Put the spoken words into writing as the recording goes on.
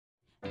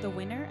The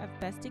winner of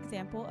Best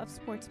Example of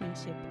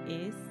Sportsmanship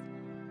is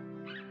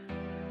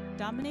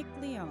Dominic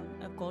Leone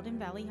of Golden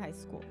Valley High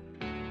School.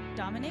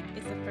 Dominic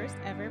is the first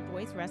ever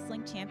boys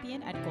wrestling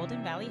champion at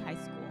Golden Valley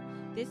High School.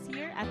 This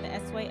year at the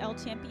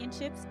SYL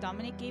Championships,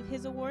 Dominic gave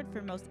his award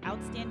for Most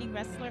Outstanding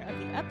Wrestler of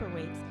the Upper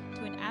Weights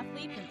to an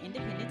athlete from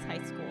Independence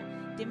High School,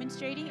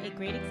 demonstrating a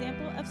great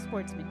example of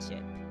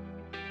sportsmanship.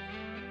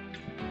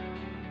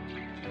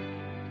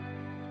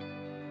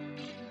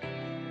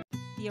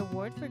 The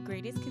award for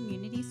Greatest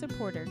Community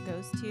Supporter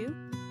goes to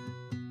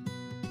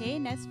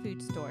K&S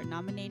Food Store,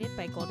 nominated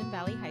by Golden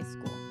Valley High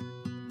School.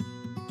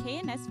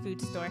 K&S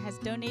Food Store has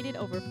donated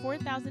over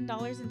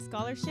 $4,000 in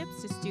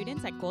scholarships to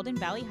students at Golden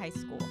Valley High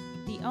School.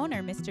 The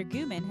owner, Mr.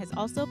 Guman, has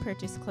also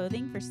purchased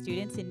clothing for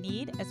students in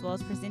need, as well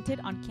as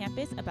presented on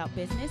campus about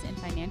business and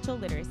financial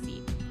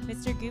literacy.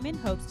 Mr. Guman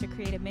hopes to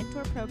create a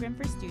mentor program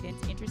for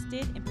students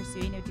interested in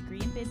pursuing a degree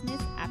in business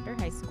after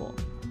high school.